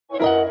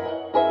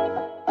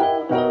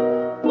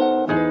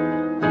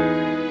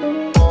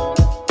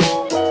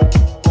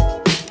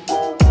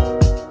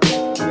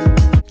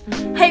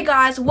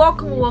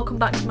welcome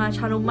back to my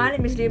channel. My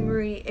name is Leah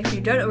Márie, if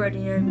you don't already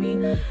know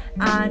me,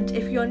 and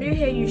if you're new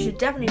here you should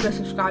definitely go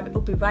subscribe. It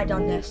will be right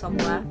down there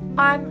somewhere.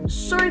 I'm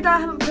sorry that I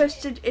haven't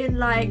posted in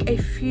like a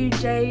few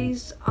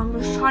days. I'm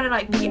just trying to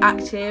like be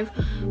active,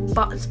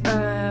 but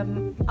I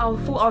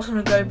thought I was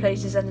gonna go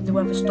places and then the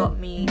weather stopped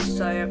me,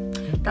 so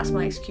that's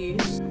my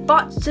excuse.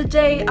 But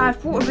today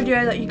I've brought a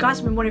video that you guys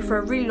have been wanting for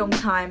a really long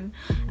time,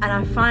 and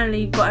I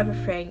finally got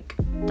everything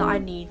that I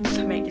need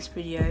to make this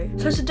video.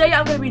 So today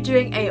I'm going to be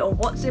doing a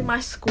what's in my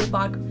school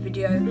bag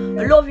video.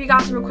 A lot of you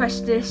guys have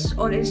requested this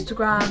on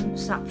Instagram,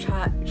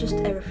 Snapchat, just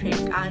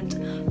everything,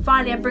 and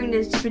finally I'm bringing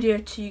this video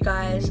to you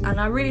guys,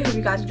 and I really hope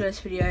you guys enjoy this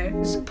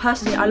video. So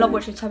personally, I love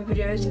watching this type of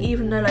videos,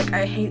 even though like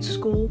I hate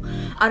school.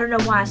 I don't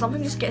know why,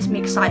 something just gets me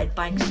excited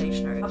buying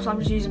stationery. So I'm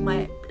just using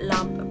my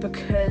lamp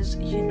because,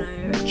 you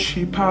know,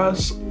 cheap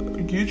ass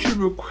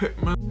YouTube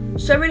equipment.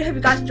 So I really hope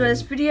you guys enjoy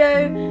this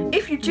video.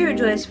 If you do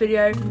enjoy this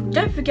video,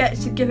 don't forget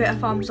to give it a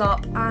thumbs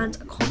up and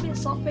comment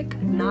something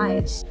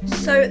nice.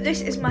 So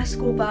this is my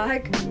school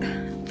bag.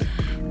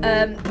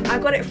 I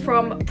got it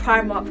from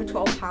Primark for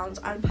 £12,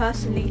 and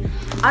personally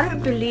I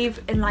don't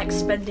believe in like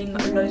spending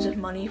loads of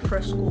money for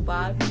a school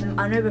bag.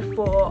 I know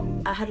before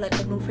I had like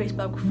a North Face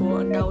bag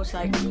before, and that was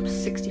like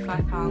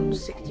 £65,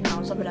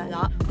 £60, something like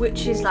that,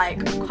 which is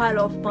like quite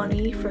a lot of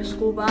money for a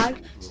school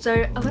bag. So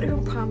I got it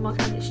from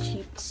Primark and it's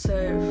cheap,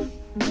 so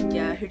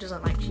yeah, who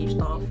doesn't like cheap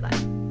stuff? Like,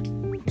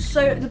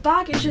 so the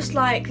bag is just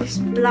like this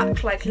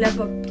black like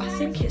leather, I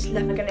think it's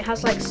leather, and it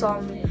has like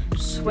some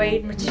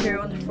suede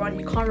material on the front.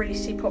 You can't really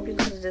see properly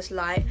because of this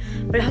light,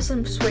 but it has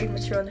some suede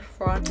material on the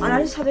front. And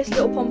I just have this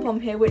little pom-pom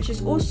here, which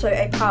is also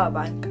a power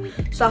bank,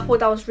 so I thought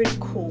that was really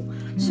cool,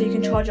 so you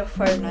can charge your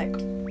phone like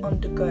on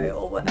the go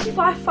or whatever. If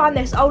I find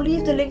this, I'll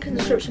leave the link in the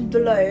description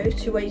below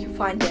to where you can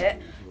find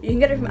it. You can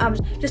get it from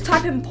Amazon. Just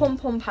type in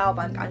pom-pom power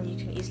bank and you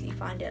can easily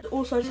find it.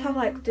 Also, I just have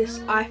like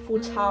this Eiffel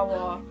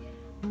Tower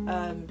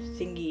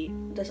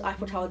thingy, this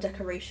Eiffel Tower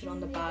decoration on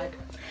the bag.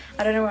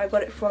 I don't know where I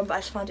got it from, but I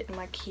just found it in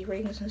my key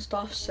rings and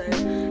stuff, so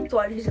I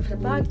thought I'd use it for the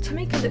bag to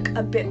make it look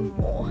a bit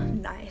more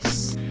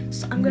nice.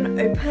 So I'm gonna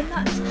open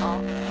that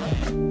up.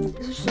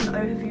 This is just an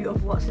overview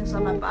of what's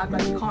inside my bag,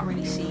 like you can't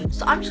really see.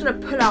 So I'm just gonna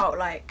pull out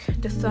like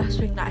the first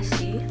thing that I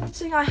see. The first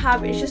thing I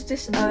have is just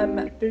this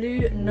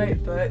blue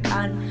notebook,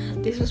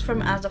 and this was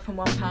from Amazon for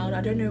 £1.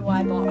 I don't know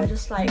why, but I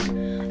just like,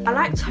 I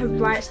like to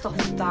write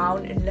stuff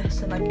down in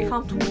lesson. Like if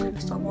I'm talking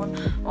to someone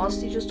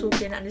whilst teacher's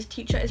talking and this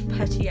teacher is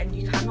petty and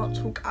you cannot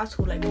talk at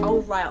all, like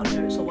I'll write on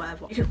notes or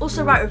whatever. You can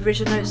also write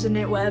revision notes in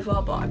it,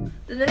 whatever. But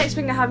the next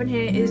thing I have in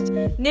here is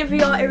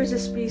Nivea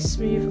Irresistibly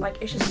Smooth. Like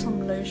it's just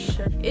some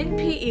lotion. In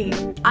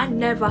PE I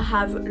never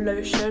have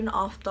lotion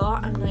after,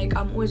 and like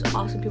I'm always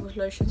asking people's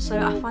lotion, so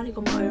I finally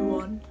got my own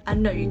one.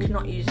 And no, you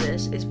cannot use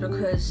this. It's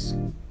because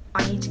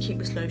I need to keep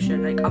this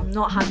lotion. Like I'm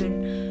not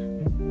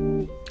having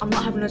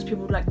those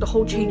people like the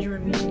whole changing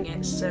room using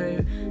it,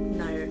 so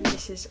no,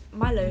 this is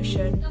my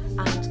lotion,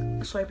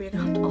 and sorry, but you're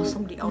gonna have to ask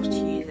somebody else to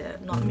use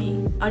it, not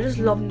me. I just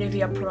love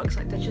Nivea products,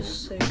 like they're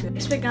just so good.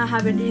 Next thing I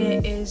have in here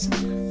is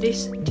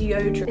this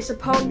deodorant. It's a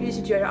Pearl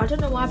Beauty deodorant. I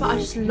don't know why, but I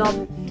just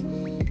love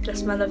the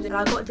smell of it.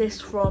 I got this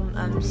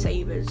from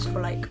Savers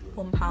for like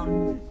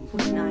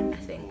 £1.49, I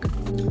think.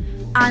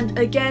 And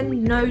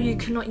again, no, you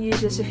cannot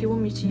use this if you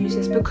want me to use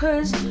this,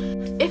 because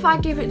if I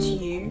give it to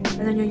you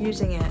and then you're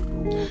using it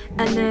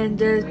and then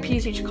the PE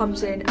teacher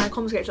comes in and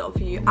confiscates it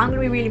for you, I'm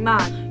gonna be really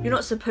mad. You're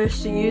not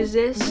supposed to use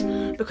this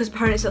because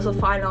apparently it sets off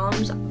fire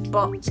alarms,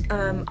 but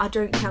I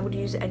don't care, I'm gonna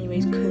use it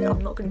anyways because I'm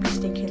not gonna be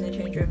stinking in the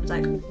change room. It's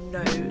like,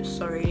 no,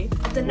 sorry.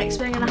 The next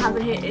thing I have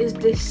in here is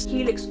this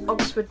Helix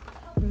Oxford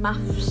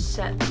math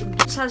set.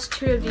 It has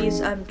two of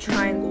these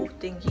triangle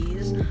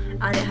thingies,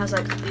 and it has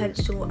like a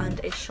pencil and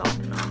a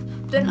sharpener.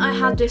 Then I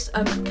have this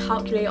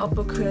calculator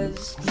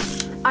because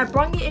I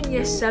brought it in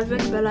year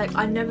 7, but like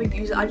I never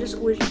use it. I just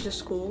always use the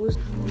schools.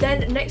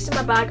 Then next in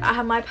my bag I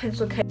have my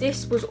pencil case.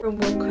 This was from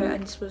Wilco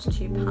and this was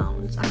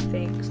 £2, I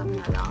think, something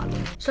like that.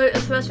 So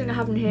the first thing I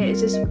have in here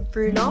is this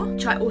ruler,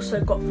 which I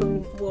also got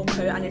from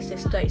Wilco, and it's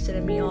this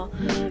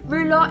 30cm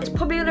ruler. It's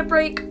probably gonna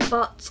break,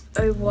 but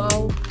oh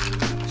well.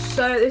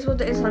 So this is what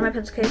the inside of my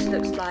pencil case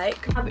looks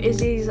like. I have is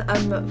these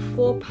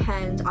 4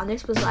 pens, and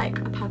this was like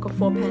a pack of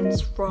 4 pens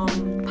from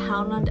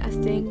Poundland, I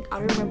think. I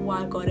don't remember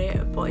why I got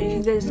it, but you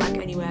can get this like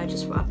anywhere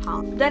just for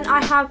 £1. Then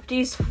I have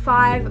these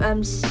 5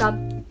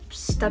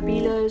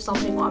 Stabilo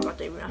something, whatever, I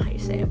don't even know how you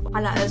say it,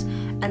 highlighters,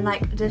 and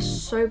like they're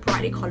so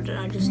brightly coloured and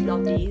I just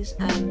love these.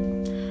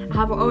 I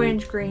have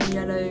orange, green,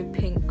 yellow,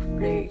 pink,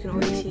 blue, you can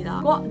already see that.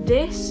 I got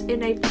this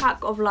in a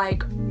pack of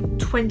like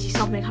 20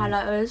 something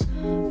highlighters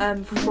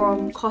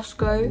from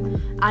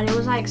Costco, and it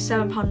was like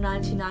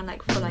 £7.99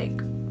 like for like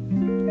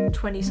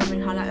 20 something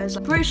highlighters.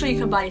 I'm pretty sure you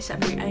can buy it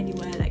separately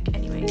anywhere, like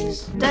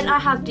anyways. Then I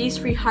have these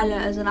 3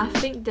 highlighters, and I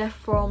think they're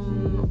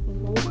from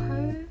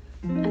Wilco.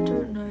 I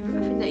don't know,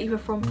 I think they're either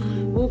from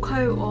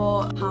Wilco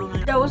or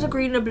Poundland. There was a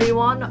green and a blue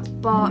one,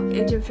 but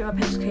it didn't fit my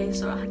pencil case,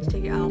 so I had to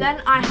take it out.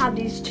 Then I have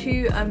these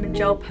 2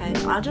 gel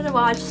pens. I don't know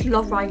why, I just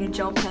love writing in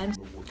gel pens.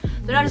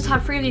 Then I just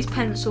have 3 of these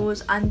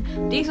pencils,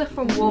 and these are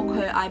from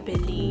Walco, I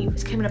believe.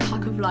 This came in a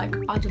pack of like,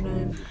 I don't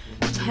know,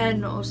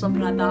 10 or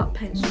something like that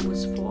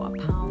pencils for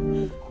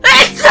 £1.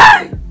 It's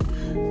true!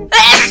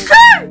 It's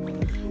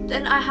true!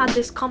 Then I had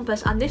this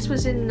compass, and this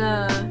was in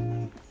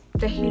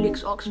the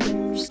Helix Oxford.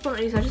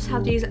 I just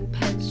have these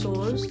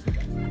pencils,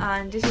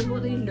 and this is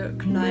what they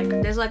look like.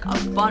 There's like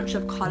a bunch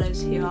of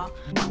colours here.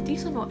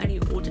 These are not any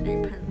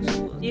ordinary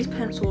pencils. These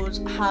pencils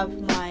have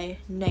my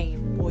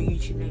name, or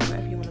YouTube name,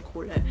 whatever you want to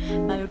call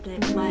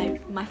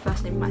it, my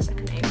first name, my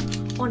second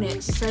name on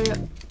it. So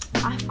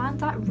I find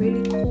that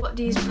really cool. Got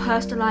these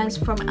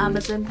personalised from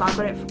Amazon, but I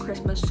got it for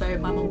Christmas, so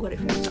my mum got it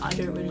for me, so I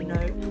don't really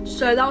know.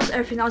 So that was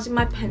everything that was in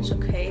my pencil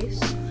case.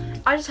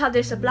 I just had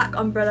this, a black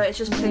umbrella. It's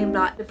just plain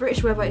black. The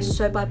British weather is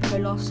so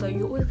bipolar, so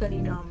you're always gonna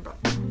need an umbrella.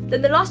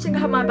 Then the last thing I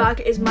have in my bag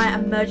is my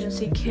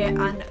emergency kit,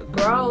 and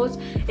girls,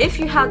 if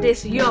you have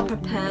this, you are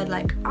prepared.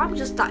 Like, I'm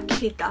just that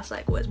kid that's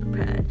like always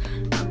prepared.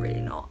 I'm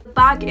really not. The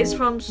bag is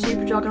from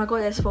Superdrug, and I got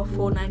this for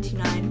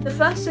 $4.99. The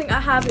first thing I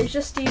have is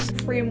just these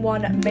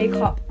 3-in-1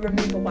 makeup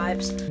remover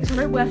wipes. Because I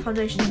don't wear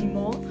foundation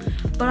anymore,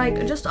 but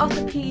like just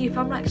after PE, if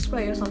I'm like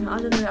sweaty or something, I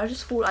don't know, I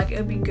just thought like it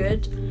would be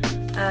good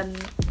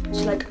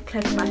to like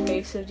cleanse my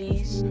face with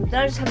these. Then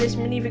I just have this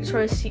mini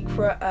Victoria's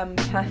Secret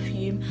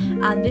perfume,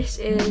 and this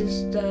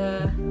is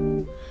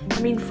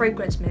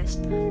fragrance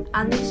mist,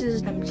 and this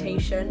is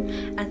Temptation.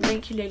 And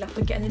thank you, Leah,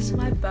 for getting this for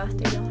my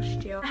birthday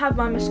last year. I have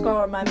my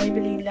mascara, my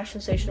Maybelline Lash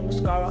Sensational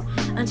mascara,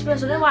 and to be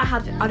honest,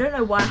 I don't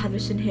know why I have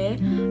this in here,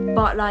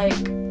 but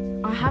like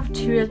I have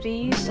 2 of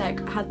these.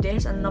 Like I have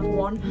this and another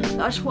one, but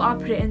I just thought I'd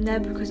put it in there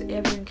because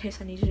in case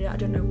I needed it. I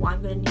don't know why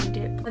I'm gonna need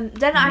it. And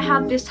then I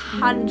have this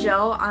hand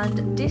gel,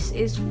 and this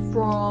is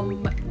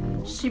from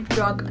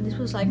Superdrug, and this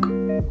was like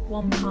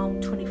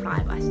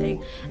 £1.25, I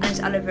think, and it's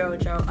aloe vera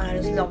gel, and I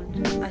just love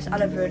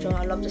aloe vera gel.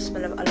 I love the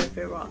smell of aloe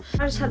vera.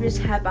 I just have this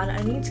hairband.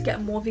 I need to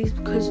get more of these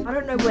because I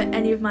don't know where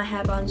any of my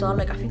hairbands are.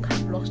 Like I think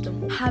I've lost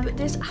them all. I have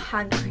this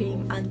hand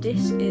cream, and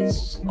this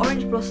is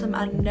orange blossom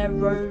and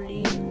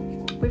neroli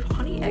with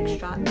honey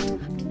extract.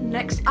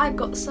 Next, I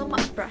got some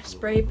breath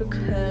spray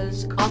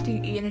because after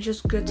you eat, it's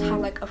just good to have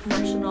like a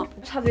freshen up. I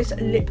just have this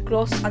lip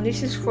gloss, and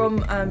this is from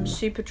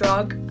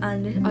Superdrug,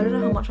 and I don't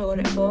know how much I got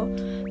it for,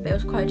 but it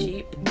was quite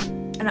cheap,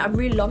 and I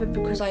really love it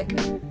because like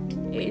it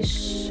is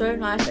so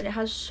nice, and it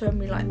has so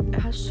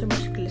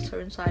much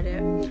glitter inside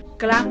it.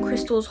 Glam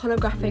Crystals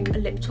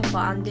holographic lip topper,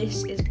 and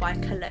this is by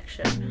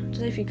Collection. I don't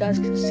know if you guys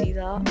can see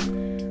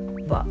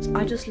that, but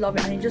I just love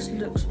it, and it just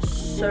looks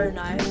so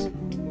nice.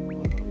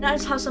 And I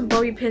just have some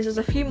bobby pins. There's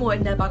a few more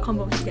in there, but I can't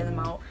bother to get them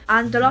out.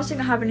 And the last thing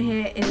I have in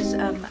here is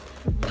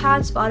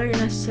pads, but I don't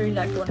necessarily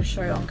want to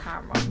show it on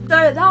camera. So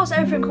that was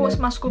everything for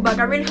my school bag.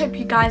 I really hope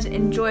you guys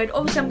enjoyed.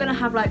 Obviously, I'm gonna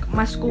have like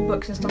my school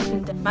books and stuff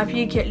in there. My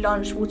PE kit,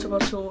 lunch, water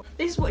bottle.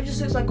 This is what it just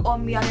looks like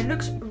on me, and it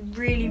looks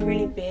really,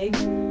 really big,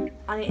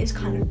 and it is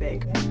kind of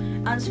big.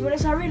 And to be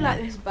honest, I really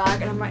like this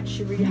bag, and I'm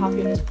actually really happy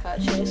with this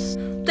purchase.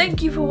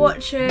 Thank you for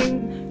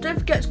watching. Don't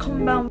forget to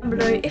comment down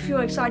below if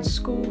you're excited to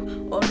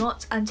school or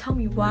not, and tell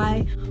me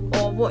why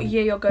or what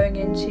year you're going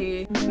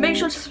into. Make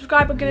sure to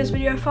subscribe and give this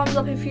video a thumbs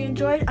up if you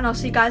enjoyed, and I'll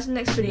see you guys in the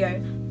next video.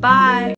 Bye!